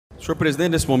Senhor presidente,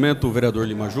 nesse momento, o vereador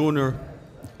Lima Júnior,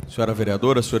 senhora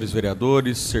vereadora, senhores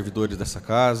vereadores, servidores dessa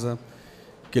casa,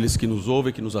 aqueles que nos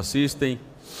ouvem, que nos assistem,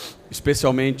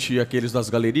 especialmente aqueles das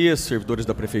galerias, servidores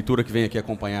da prefeitura que vêm aqui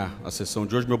acompanhar a sessão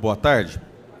de hoje, meu boa tarde.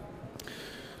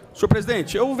 Senhor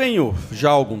presidente, eu venho já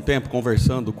há algum tempo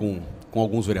conversando com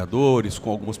alguns vereadores, com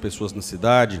algumas pessoas na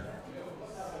cidade,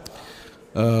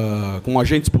 com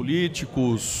agentes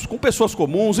políticos, com pessoas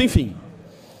comuns, enfim.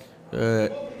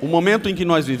 O momento em que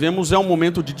nós vivemos é um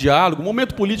momento de diálogo,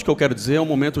 momento político eu quero dizer, é um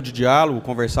momento de diálogo.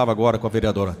 Conversava agora com a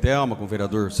vereadora Thelma, com o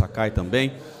vereador Sakai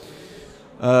também,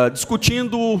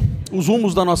 discutindo os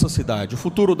rumos da nossa cidade, o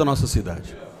futuro da nossa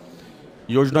cidade.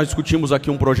 E hoje nós discutimos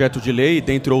aqui um projeto de lei,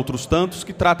 dentre outros tantos,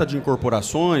 que trata de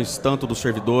incorporações, tanto dos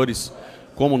servidores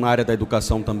como na área da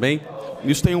educação também.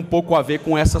 Isso tem um pouco a ver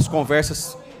com essas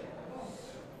conversas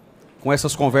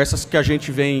que a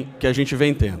gente vem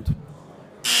tendo.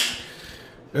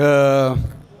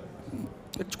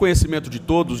 É de conhecimento de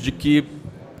todos de que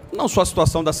não só a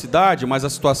situação da cidade, mas a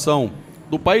situação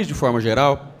do país de forma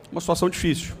geral, é uma situação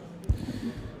difícil.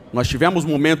 Nós tivemos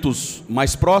momentos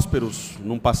mais prósperos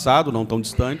num passado não tão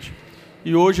distante,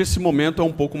 e hoje esse momento é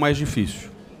um pouco mais difícil.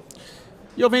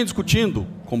 E eu venho discutindo,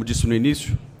 como disse no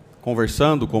início,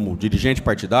 conversando como dirigente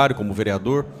partidário, como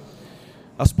vereador,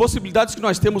 as possibilidades que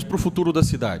nós temos para o futuro da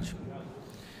cidade.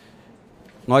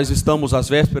 Nós estamos às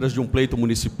vésperas de um pleito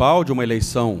municipal, de uma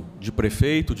eleição de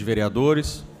prefeito, de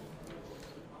vereadores,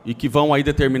 e que vão aí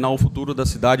determinar o futuro da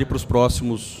cidade para os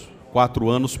próximos 4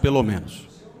 anos, pelo menos.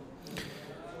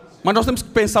 Mas nós temos que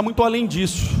pensar muito além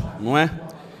disso, não é?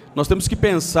 Nós temos que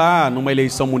pensar numa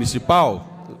eleição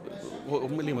municipal.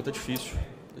 Lima, está difícil,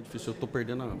 eu estou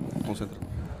perdendo a concentração.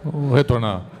 Vou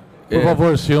retornar. Por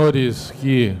favor, senhores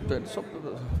que... Só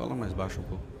fala mais baixo um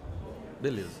pouco.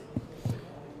 Beleza.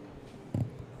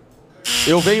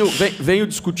 Eu venho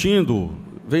discutindo,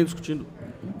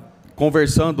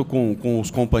 conversando com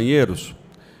os companheiros,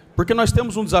 porque nós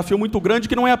temos um desafio muito grande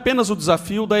que não é apenas o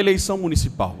desafio da eleição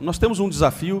municipal. Nós temos um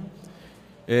desafio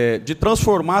de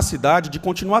transformar a cidade, de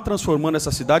continuar transformando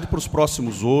essa cidade para os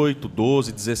próximos 8,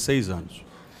 12, 16 anos.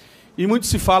 E muito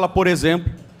se fala, por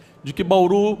exemplo, de que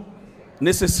Bauru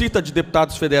necessita de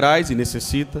deputados federais, e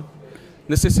necessita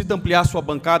ampliar sua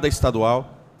bancada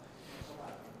estadual.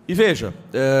 E veja,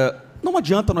 não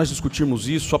adianta nós discutirmos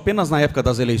isso apenas na época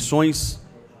das eleições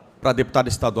para deputado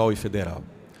estadual e federal.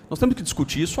 Nós temos que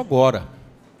discutir isso agora.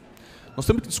 Nós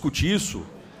temos que discutir isso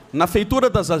na feitura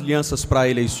das alianças para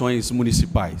eleições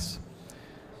municipais.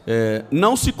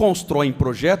 Não se constroem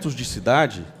projetos de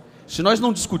cidade se nós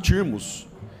não discutirmos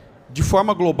de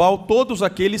forma global todos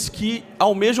aqueles que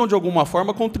almejam de alguma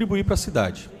forma contribuir para a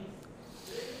cidade.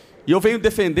 E eu venho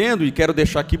defendendo, e quero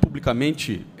deixar aqui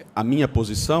publicamente a minha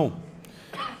posição,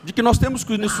 de que nós temos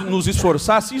que nos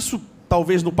esforçar. Se isso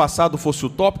talvez no passado fosse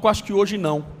utópico, acho que hoje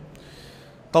não.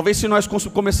 Talvez se nós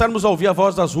começarmos a ouvir a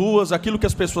voz das ruas, aquilo que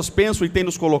as pessoas pensam e têm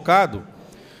nos colocado,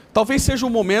 talvez seja o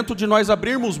momento de nós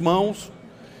abrirmos mãos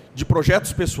de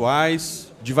projetos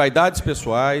pessoais, de vaidades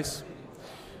pessoais,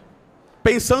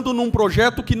 pensando num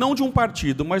projeto que não de um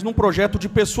partido, mas num projeto de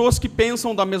pessoas que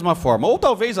pensam da mesma forma, ou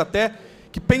talvez até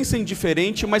que pensem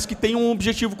diferente, mas que tenham um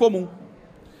objetivo comum.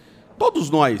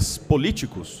 Todos nós,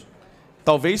 políticos,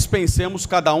 talvez pensemos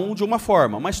cada um de uma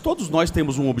forma, mas todos nós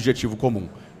temos um objetivo comum,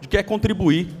 de que é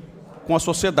contribuir com a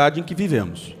sociedade em que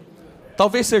vivemos.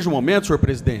 Talvez seja o momento, senhor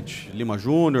presidente, Lima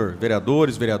Júnior,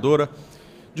 vereadores, vereadora,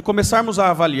 de começarmos a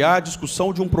avaliar a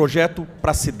discussão de um projeto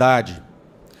para a cidade.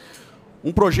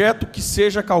 Um projeto que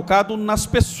seja calcado nas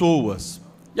pessoas.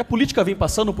 E a política vem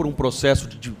passando por um processo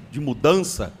de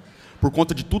mudança, por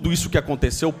conta de tudo isso que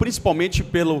aconteceu, principalmente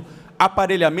pelo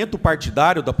aparelhamento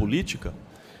partidário da política.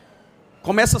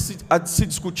 Começa a se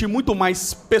discutir muito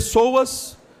mais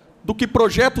pessoas do que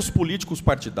projetos políticos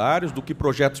partidários, do que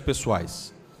projetos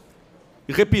pessoais.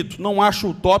 E repito, não acho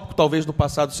utópico, talvez no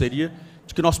passado seria,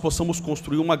 de que nós possamos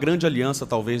construir uma grande aliança,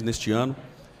 talvez neste ano,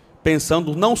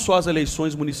 pensando não só as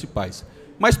eleições municipais,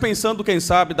 mas pensando, quem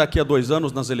sabe, daqui a 2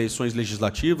 anos nas eleições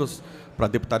legislativas, para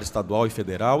deputado estadual e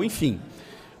federal, enfim.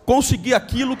 Conseguir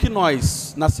aquilo que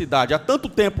nós, na cidade, há tanto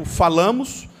tempo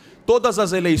falamos, todas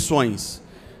as eleições,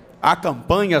 há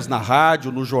campanhas na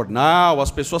rádio, no jornal,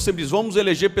 as pessoas sempre dizem, vamos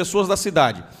eleger pessoas da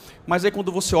cidade. Mas aí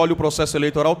quando você olha o processo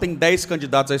eleitoral, tem 10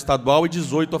 candidatos a estadual e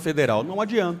 18 a federal. Não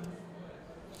adianta.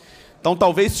 Então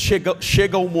talvez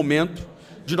chega o momento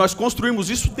de nós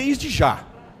construirmos isso desde já.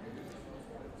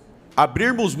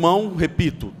 Abrirmos mão,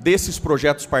 repito, desses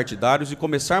projetos partidários e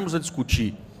começarmos a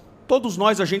discutir. Todos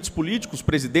nós, agentes políticos,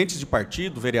 presidentes de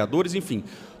partido, vereadores, enfim,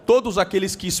 todos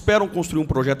aqueles que esperam construir um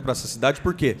projeto para essa cidade,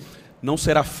 porque não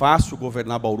será fácil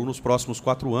governar Bauru nos próximos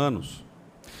 4 anos.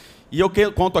 E eu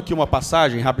conto aqui uma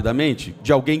passagem, rapidamente,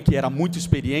 de alguém que era muito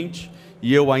experiente,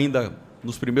 e eu ainda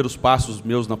nos primeiros passos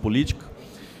meus na política.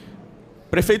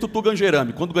 Prefeito Tuga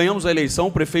Angerame. Quando ganhamos a eleição,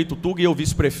 o prefeito Tuga e eu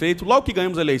vice-prefeito, logo que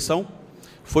ganhamos a eleição,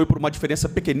 foi por uma diferença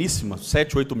pequeníssima,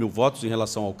 7, 8 mil votos em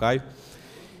relação ao Caio.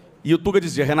 E o Tuga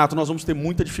dizia, Renato, nós vamos ter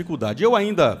muita dificuldade. Eu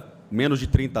ainda, menos de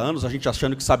 30 anos, a gente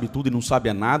achando que sabe tudo e não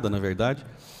sabe nada, na verdade,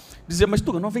 dizia, mas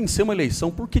Tuga, nós vencemos a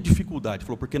eleição, por que dificuldade? Ele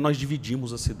falou, porque nós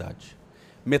dividimos a cidade.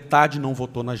 Metade não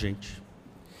votou na gente.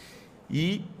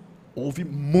 E houve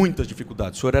muitas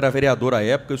dificuldades. O senhor era vereador à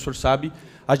época, e o senhor sabe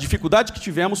as dificuldades que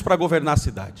tivemos para governar a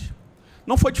cidade.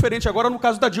 Não foi diferente agora no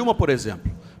caso da Dilma, por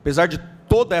exemplo. Apesar de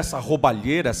toda essa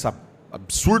roubalheira, esse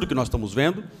absurdo que nós estamos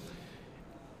vendo,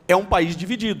 é um país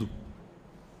dividido.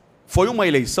 Foi uma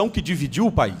eleição que dividiu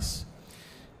o país.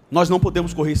 Nós não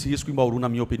podemos correr esse risco em Bauru, na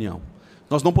minha opinião.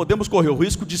 Nós não podemos correr o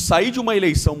risco de sair de uma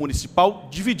eleição municipal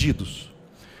divididos.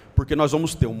 Porque nós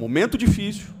vamos ter um momento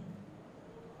difícil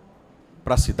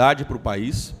para a cidade e para o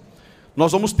país.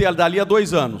 Nós vamos ter, dali a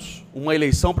 2 anos, uma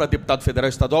eleição para deputado federal e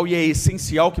estadual, e é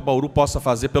essencial que Bauru possa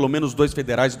fazer pelo menos 2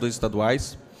 federais e 2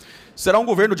 estaduais. Será um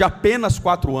governo de apenas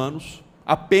 4 anos,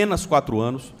 apenas 4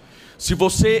 anos. Se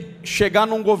você chegar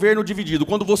num governo dividido,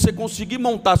 quando você conseguir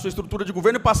montar a sua estrutura de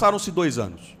governo, passaram-se 2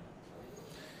 anos.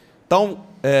 Então,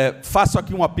 faço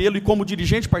aqui um apelo, e como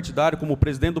dirigente partidário, como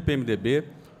presidente do PMDB,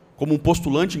 como um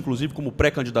postulante, inclusive, como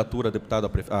pré-candidatura a deputado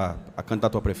a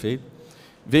candidato a prefeito,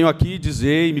 venho aqui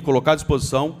dizer e me colocar à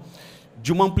disposição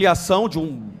de uma ampliação, de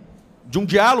um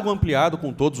diálogo ampliado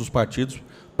com todos os partidos,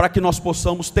 para que nós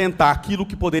possamos tentar aquilo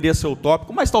que poderia ser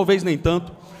utópico, mas talvez nem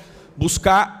tanto,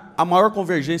 buscar a maior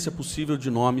convergência possível de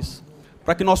nomes,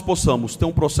 para que nós possamos ter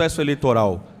um processo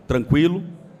eleitoral tranquilo,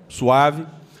 suave,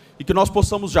 e que nós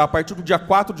possamos já, a partir do dia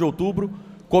 4 de outubro,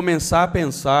 começar a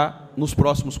pensar nos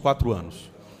próximos 4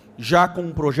 anos. Já com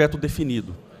um projeto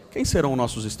definido. Quem serão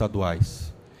nossos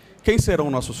estaduais? Quem serão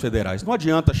nossos federais? Não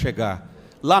adianta chegar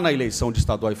lá na eleição de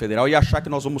estadual e federal e achar que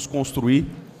nós vamos construir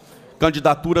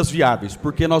candidaturas viáveis,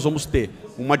 porque nós vamos ter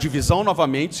uma divisão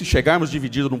novamente, se chegarmos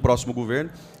divididos no próximo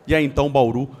governo, e aí então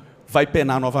Bauru vai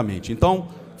penar novamente. Então,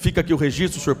 fica aqui o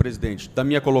registro, senhor presidente, da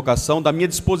minha colocação, da minha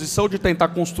disposição de tentar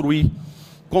construir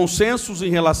consensos em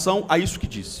relação a isso que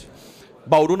disse.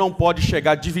 Bauru não pode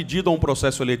chegar dividido a um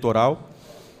processo eleitoral,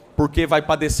 porque vai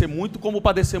padecer muito como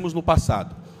padecemos no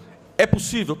passado. É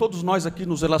possível, todos nós aqui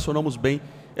nos relacionamos bem,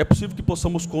 é possível que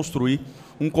possamos construir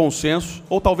um consenso,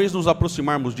 ou talvez nos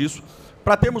aproximarmos disso,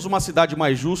 para termos uma cidade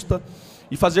mais justa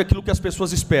e fazer aquilo que as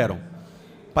pessoas esperam.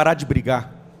 Parar de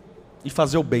brigar e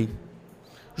fazer o bem.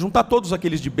 Juntar todos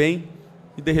aqueles de bem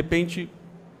e, de repente,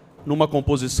 numa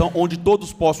composição onde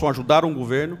todos possam ajudar um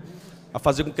governo a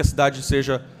fazer com que a cidade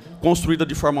seja construída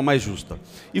de forma mais justa.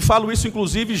 E falo isso,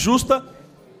 inclusive, justa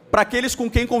para aqueles com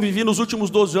quem convivi nos últimos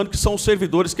 12 anos, que são os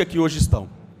servidores que aqui hoje estão.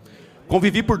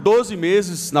 Convivi por 12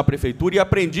 meses na prefeitura e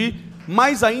aprendi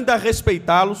mais ainda a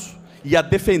respeitá-los e a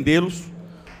defendê-los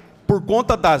por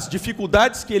conta das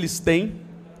dificuldades que eles têm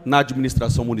na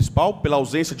administração municipal, pela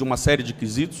ausência de uma série de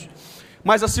quesitos,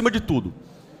 mas, acima de tudo,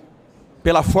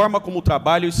 pela forma como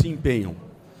trabalham e se empenham.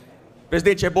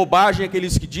 Presidente, é bobagem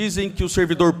aqueles que dizem que o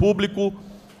servidor público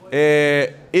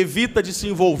evita de se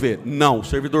envolver. Não, o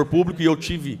servidor público, e eu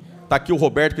tive, está aqui o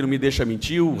Roberto, que não me deixa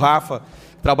mentir, o Rafa,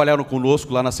 que trabalharam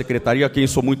conosco lá na secretaria, a quem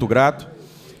sou muito grato,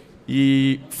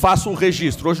 e faço um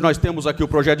registro. Hoje nós temos aqui o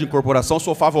projeto de incorporação,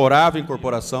 sou favorável à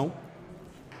incorporação,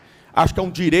 acho que é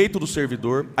um direito do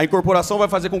servidor. A incorporação vai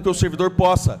fazer com que o servidor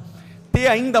possa ter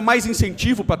ainda mais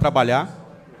incentivo para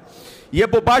trabalhar, e é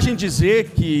bobagem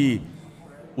dizer que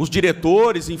os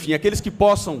diretores, enfim, aqueles que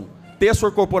possam ter a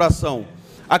sua corporação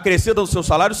acrescida nos seus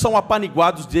salários, são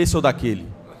apaniguados desse ou daquele.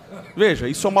 Veja,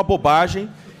 isso é uma bobagem,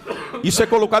 isso é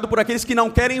colocado por aqueles que não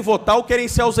querem votar ou querem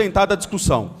se ausentar da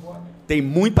discussão. Tem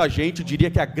muita gente, eu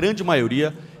diria que a grande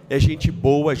maioria é gente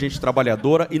boa, é gente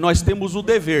trabalhadora, e nós temos o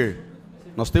dever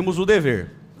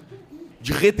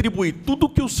de retribuir tudo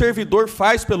que o servidor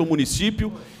faz pelo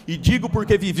município, e digo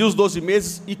porque vivi os 12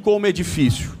 meses e como é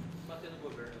difícil.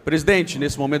 Presidente,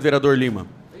 nesse momento, vereador Lima,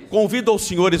 convido aos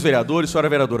senhores vereadores, senhora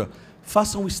vereadora,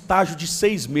 façam um estágio de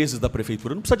 6 meses da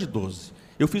prefeitura, não precisa de 12.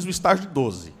 Eu fiz um estágio de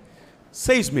 12.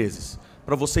 6 meses,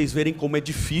 para vocês verem como é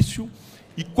difícil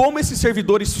e como esses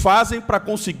servidores fazem para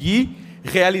conseguir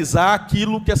realizar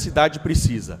aquilo que a cidade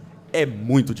precisa. É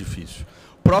muito difícil.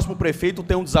 O próximo prefeito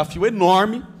tem um desafio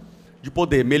enorme de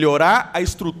poder melhorar a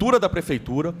estrutura da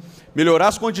prefeitura, melhorar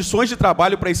as condições de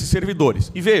trabalho para esses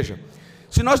servidores. E veja,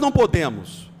 se nós não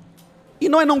podemos, e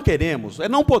nós não queremos,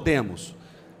 não podemos,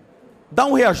 dar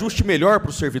um reajuste melhor para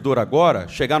o servidor agora,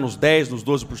 chegar nos 10%, nos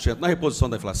 12% na reposição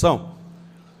da inflação,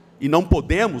 e não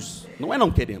podemos, não é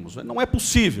não queremos, não é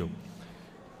possível.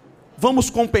 Vamos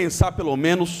compensar, pelo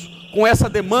menos, com essa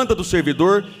demanda do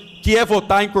servidor, que é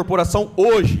votar a incorporação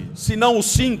hoje, se não os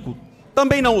 5,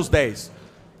 também não os 10.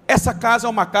 Essa casa é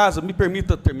uma casa, me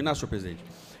permita terminar, senhor presidente,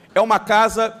 é uma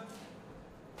casa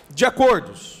de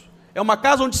acordos, é uma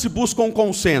casa onde se buscam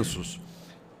consensos.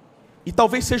 E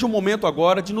talvez seja o momento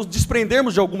agora de nos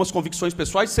desprendermos de algumas convicções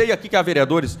pessoais. Sei aqui que há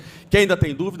vereadores que ainda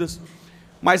têm dúvidas,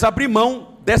 mas abrir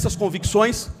mão dessas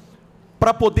convicções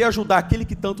para poder ajudar aquele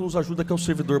que tanto nos ajuda, que é o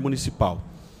servidor municipal.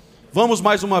 Vamos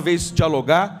mais uma vez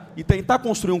dialogar e tentar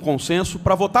construir um consenso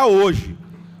para votar hoje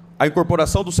a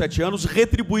incorporação dos 7 anos e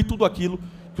retribuir tudo aquilo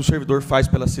que o servidor faz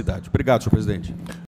pela cidade. Obrigado, senhor presidente.